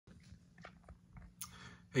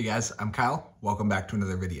Hey guys, I'm Kyle. Welcome back to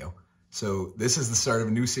another video. So this is the start of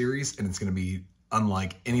a new series and it's going to be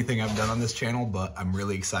unlike anything I've done on this channel, but I'm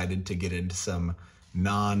really excited to get into some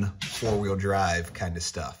non-four-wheel drive kind of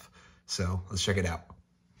stuff. So let's check it out.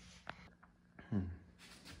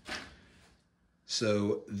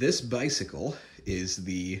 So this bicycle is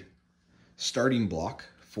the starting block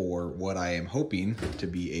for what I am hoping to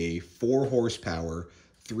be a 4 horsepower,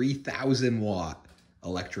 3,000 watt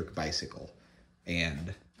electric bicycle.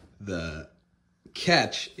 And the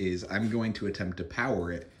catch is I'm going to attempt to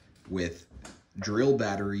power it with drill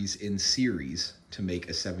batteries in series to make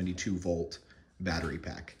a 72 volt battery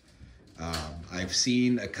pack. I've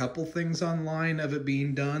seen a couple things online of it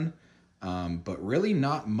being done, but really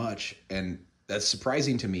not much. And that's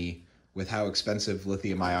surprising to me with how expensive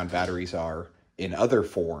lithium-ion batteries are in other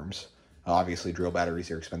forms. Obviously, drill batteries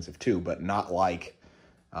are expensive too, but not like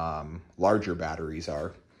larger batteries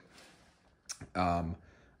are.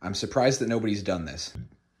 I'm surprised that nobody's done this.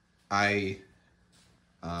 I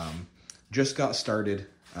just got started,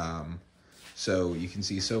 so you can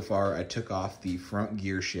see so far I took off the front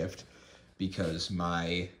gear shift because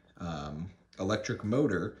my electric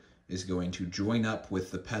motor is going to join up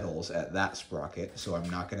with the pedals at that sprocket, so I'm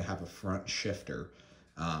not going to have a front shifter,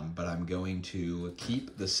 but I'm going to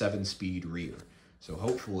keep the 7-speed rear. So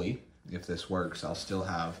hopefully, if this works, I'll still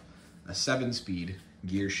have a 7-speed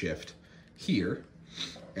gear shift here,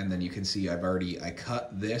 and then you can see I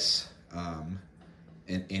cut this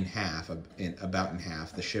in half, about in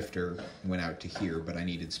half. The shifter went out to here, but I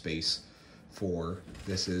needed space for,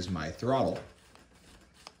 this is my throttle.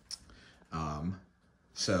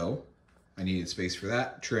 So I needed space for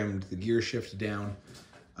that, trimmed the gear shift down,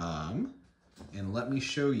 and let me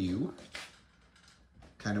show you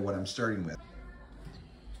kind of what I'm starting with.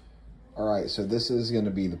 All right, so this is going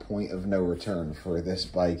to be the point of no return for this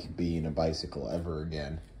bike being a bicycle ever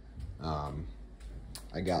again.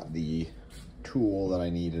 I got the tool that I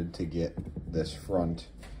needed to get this front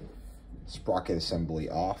sprocket assembly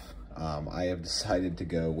off. I have decided to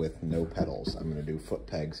go with no pedals. I'm going to do foot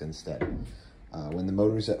pegs instead. When the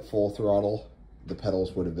motor's at full throttle, the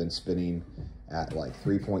pedals would have been spinning at like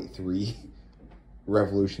 3.3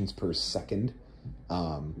 revolutions per second.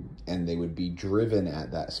 And they would be driven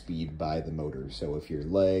at that speed by the motor. So if your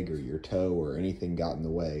leg or your toe or anything got in the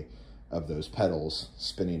way of those pedals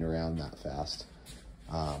spinning around that fast.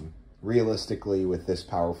 Realistically, with this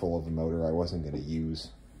powerful of a motor, I wasn't going to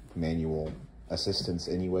use manual assistance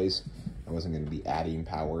anyways. I wasn't going to be adding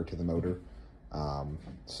power to the motor.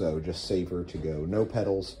 So just safer to go no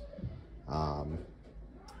pedals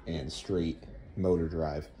and straight motor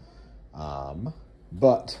drive.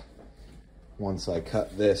 But once I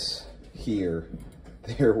cut this here,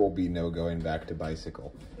 there will be no going back to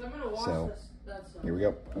bicycle. So here we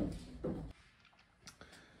go.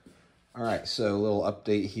 All right, so a little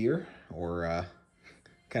update here, or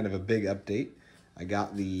kind of a big update. I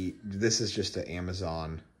got this is just an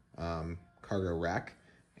Amazon cargo rack,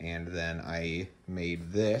 and then I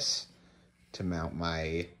made this to mount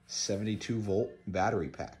my 72 volt battery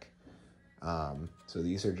pack. So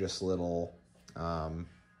these are just little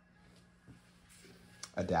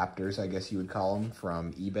adapters, I guess you would call them,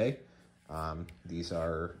 from eBay. These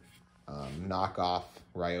are knockoff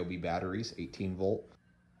Ryobi batteries, 18 volt,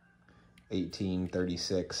 18,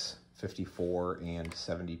 36, 54, and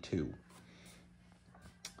 72.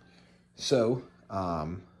 So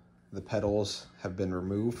the pedals have been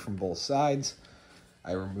removed from both sides.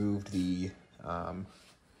 I removed the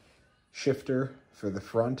shifter for the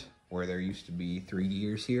front where there used to be 3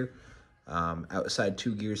 gears here. Outside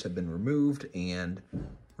 2 gears have been removed and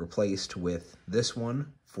replaced with this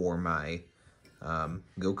one for my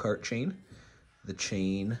go-kart chain. The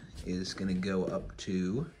chain is going to go up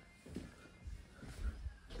to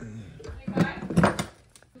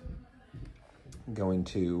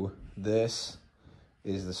this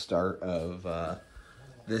is the start of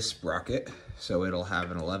this sprocket, so it'll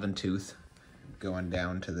have an 11 tooth going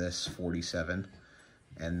down to this 47,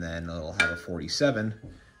 and then it'll have a 47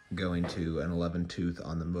 going to an 11 tooth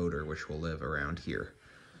on the motor, which will live around here.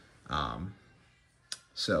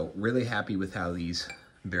 So really happy with how these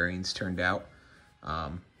bearings turned out,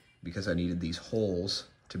 because I needed these holes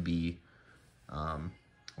to be 1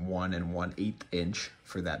 1/8 inch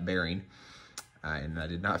for that bearing, and I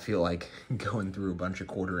did not feel like going through a bunch of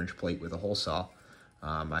 1/4 inch plate with a hole saw.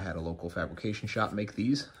 I had a local fabrication shop make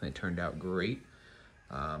these, and they turned out great.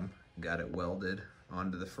 Got it welded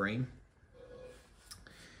onto the frame.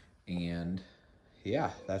 And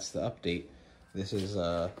yeah, that's the update. This is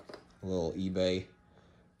a little eBay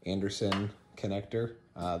Anderson connector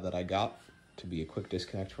that I got to be a quick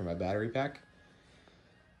disconnect for my battery pack.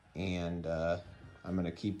 and I'm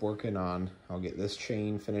gonna keep working on, I'll get this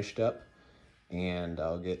chain finished up, and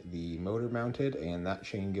I'll get the motor mounted and that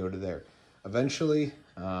chain go to there. Eventually,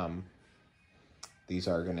 these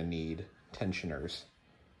are gonna need tensioners,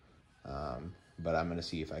 but I'm gonna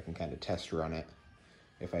see if I can kind of test run it,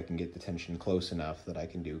 if I can get the tension close enough that I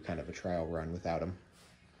can do kind of a trial run without them.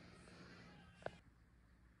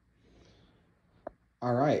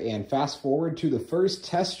 All right, and fast forward to the first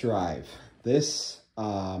test drive. This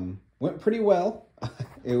went pretty well.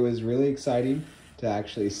 It was really exciting to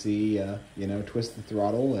actually see, you know, twist the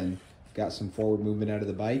throttle and got some forward movement out of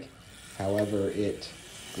the bike. However, it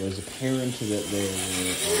was apparent that there were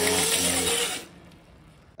a lot of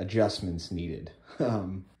adjustments needed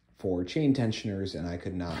for chain tensioners, and I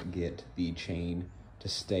could not get the chain to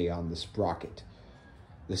stay on the sprocket.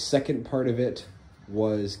 The second part of it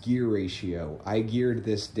was gear ratio. I geared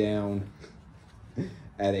this down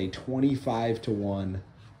at a 25-to-1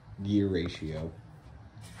 gear ratio.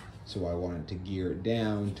 So I wanted to gear it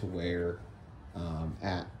down to where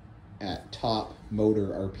at top motor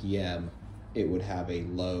RPM, it would have a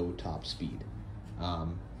low top speed.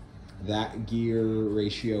 That gear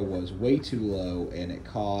ratio was way too low, and it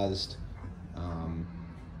caused,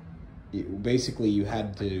 basically you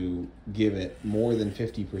had to give it more than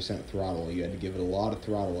 50% throttle. You had to give it a lot of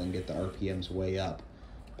throttle and get the RPMs way up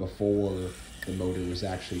before the motor was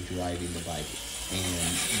actually driving the bike.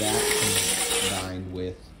 And that combined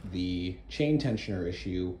with the chain tensioner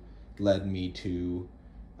issue led me to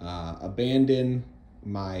abandon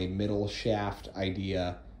my middle shaft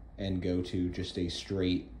idea and go to just a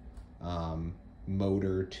straight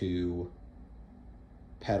motor to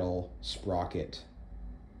pedal sprocket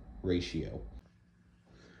ratio.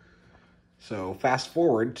 So fast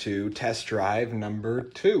forward to test drive number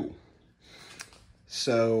 2.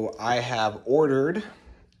 So I have ordered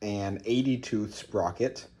an 80-tooth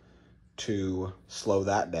sprocket to slow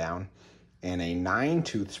that down, and a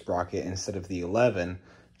 9-tooth sprocket instead of the 11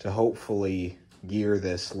 to hopefully gear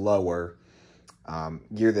this lower,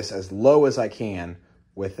 gear this as low as I can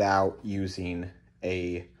without using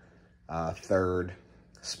a third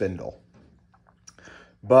spindle.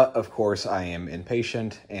 But of course I am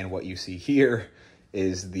impatient, and what you see here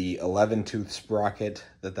is the 11-tooth sprocket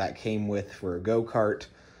that came with for a go-kart,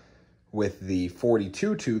 with the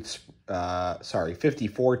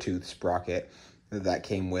 54-tooth sprocket that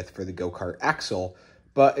came with for the go-kart axle.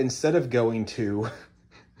 But instead of going to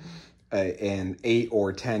an 8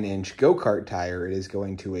 or 10-inch go-kart tire, it is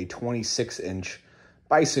going to a 26-inch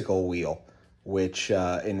bicycle wheel, which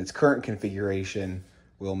in its current configuration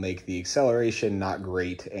will make the acceleration not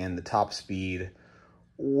great and the top speed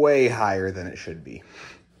way higher than it should be.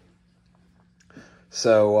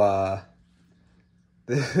 So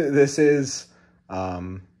this is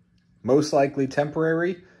most likely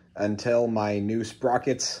temporary until my new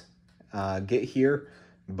sprockets get here,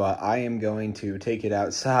 but I am going to take it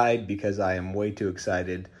outside because I am way too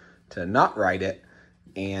excited to not ride it.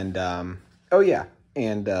 And oh yeah,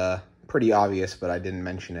 and pretty obvious, but I didn't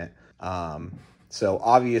mention it. So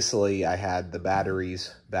obviously I had the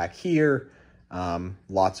batteries back here,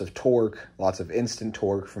 lots of torque, lots of instant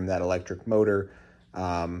torque from that electric motor,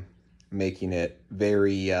 making it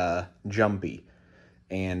very jumpy.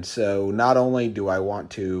 And so not only do I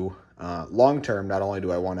want to, long-term, not only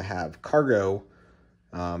do I want to have cargo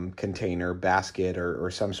container, basket,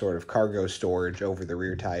 or some sort of cargo storage over the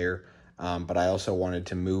rear tire, but I also wanted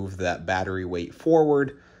to move that battery weight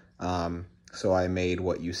forward. So I made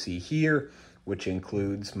what you see here, which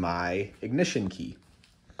includes my ignition key.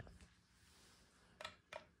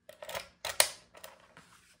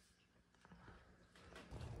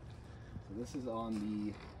 So this is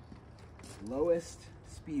on the lowest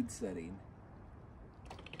speed setting.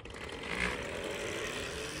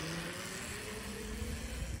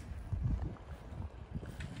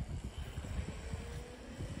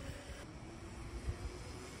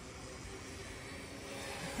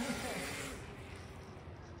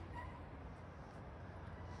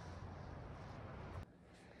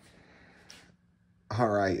 All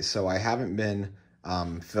right, so I haven't been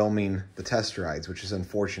filming the test rides, which is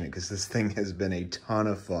unfortunate because this thing has been a ton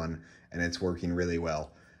of fun and it's working really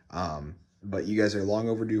well. But you guys are long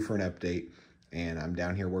overdue for an update, and I'm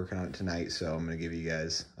down here working on it tonight, so I'm going to give you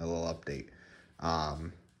guys a little update.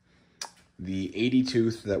 The 80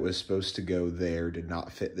 tooth that was supposed to go there did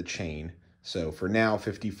not fit the chain. So for now,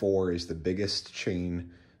 54 is the biggest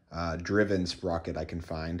chain driven sprocket I can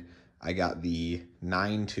find. I got the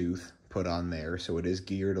 9 tooth put on there, so it is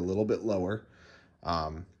geared a little bit lower.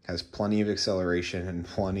 Has plenty of acceleration and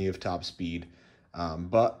plenty of top speed.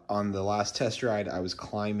 But on the last test ride, I was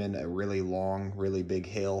climbing a really long, really big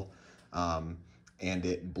hill, and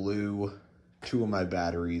it blew 2 of my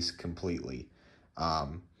batteries completely.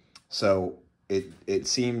 So it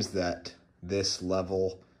seems that this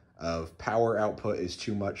level of power output is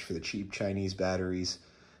too much for the cheap Chinese batteries.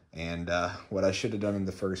 And what I should have done in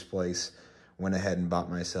the first place, went ahead and bought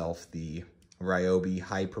myself the Ryobi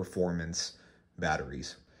high performance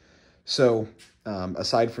batteries. So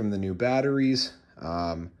aside from the new batteries,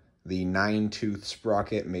 the 9-tooth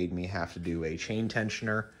sprocket made me have to do a chain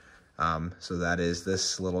tensioner. So that is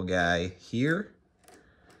this little guy here.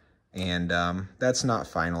 And that's not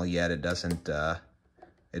final yet. It doesn't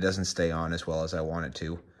stay on as well as I want it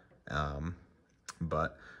to.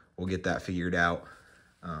 But we'll get that figured out.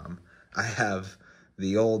 I have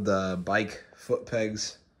the old bike foot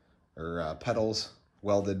pegs or pedals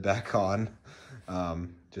welded back on,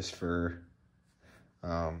 just for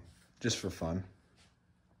fun.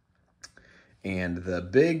 And the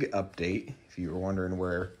big update, if you were wondering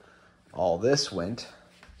where all this went,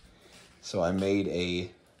 so I made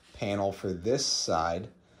a panel for this side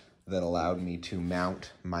that allowed me to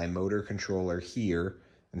mount my motor controller here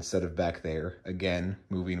instead of back there. Again,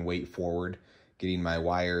 moving weight forward, getting my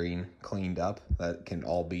wiring cleaned up. That can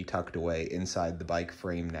all be tucked away inside the bike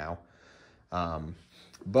frame now.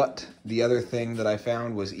 But the other thing that I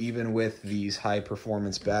found was, even with these high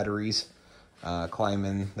performance batteries,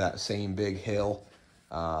 climbing that same big hill,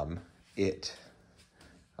 one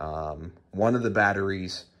of the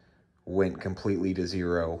batteries went completely to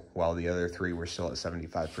 0 while the other 3 were still at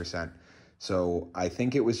 75%. So I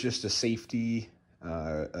think it was just a safety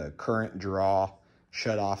a current draw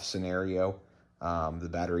shut off scenario. The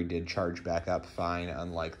battery did charge back up fine,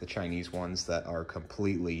 unlike the Chinese ones that are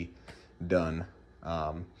completely done.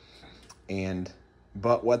 But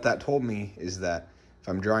what that told me is that if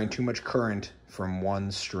I'm drawing too much current from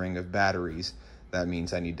one string of batteries, that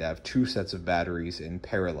means I need to have 2 sets of batteries in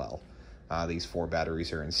parallel. These 4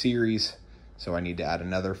 batteries are in series, so I need to add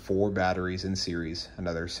another 4 batteries in series,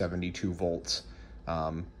 another 72 volts,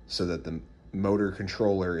 so that the motor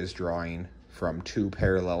controller is drawing from 2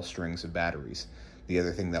 parallel strings of batteries. The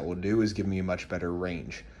other thing that will do is give me a much better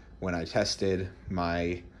range. When I tested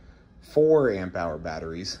my 4 amp hour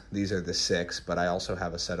batteries, these are the 6, but I also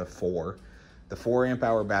have a set of 4. The 4 amp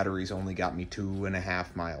hour batteries only got me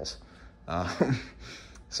 2.5 miles.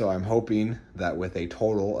 So I'm hoping that with a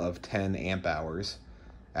total of 10 amp hours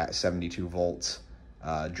at 72 volts,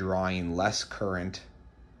 drawing less current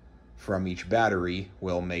from each battery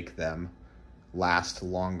will make them last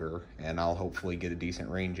longer, and I'll hopefully get a decent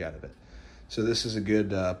range out of it. So this is a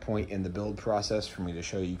good point in the build process for me to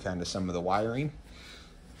show you kind of some of the wiring.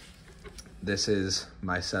 This is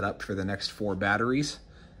my setup for the next 4 batteries,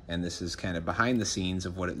 and this is kind of behind the scenes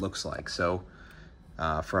of what it looks like. So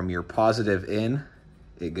from your positive in,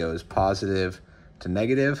 it goes positive to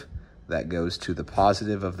negative. That goes to the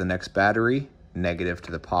positive of the next battery, negative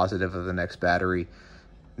to the positive of the next battery,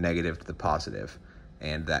 negative to the positive,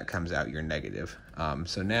 and that comes out your negative.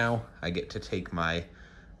 So now I get to take my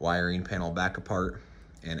wiring panel back apart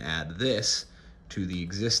and add this to the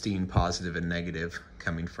existing positive and negative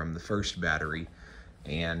coming from the first battery,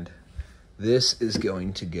 and this is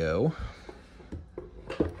going to go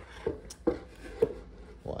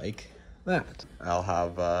like that. I'll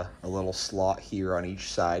have a little slot here on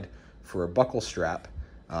each side for a buckle strap,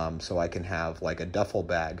 so I can have like a duffel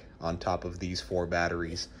bag on top of these 4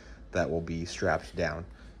 batteries that will be strapped down.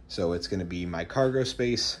 So it's going to be my cargo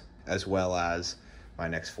space as well as my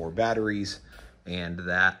next 4 batteries, and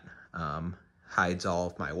that hides all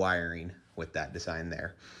of my wiring with that design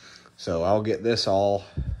there. So I'll get this all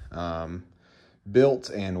built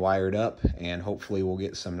and wired up, and hopefully we'll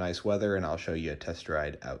get some nice weather, and I'll show you a test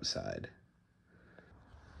ride outside.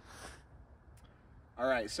 All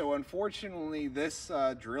right, so unfortunately this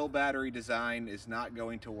drill battery design is not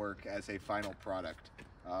going to work as a final product.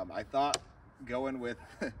 I thought going with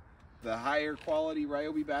the higher quality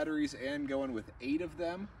Ryobi batteries and going with 8 of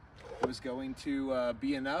them was going to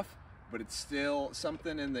be enough, but it's still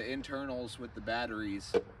something in the internals with the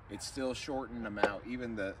batteries. It's still shorting them out.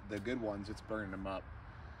 Even the good ones, it's burning them up.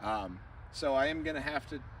 So I am gonna have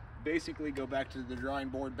to basically go back to the drawing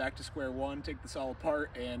board, back to square one, take this all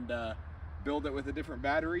apart and build it with a different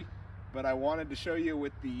battery. But I wanted to show you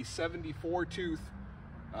with the 74 tooth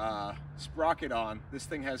sprocket on, this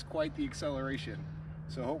thing has quite the acceleration.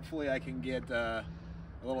 So hopefully I can get a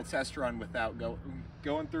little test run without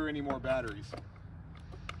going through any more batteries.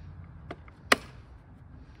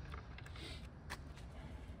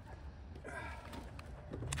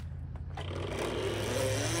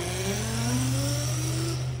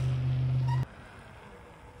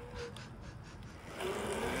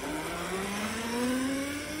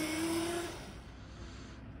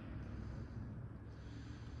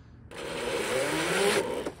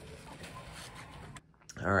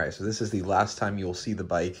 right, so this is the last time you'll see the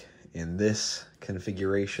bike in this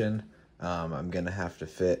configuration. I'm going to have to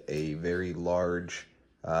fit a very large,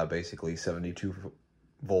 basically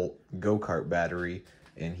 72-volt go-kart battery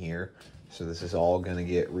in here. So this is all going to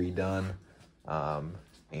get redone.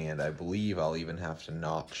 And I believe I'll even have to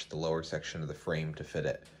notch the lower section of the frame to fit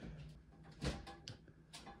it.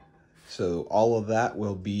 So all of that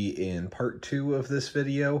will be in part 2 of this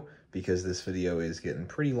video, because this video is getting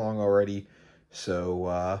pretty long already.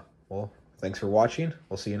 So, well, thanks for watching.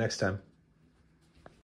 We'll see you next time.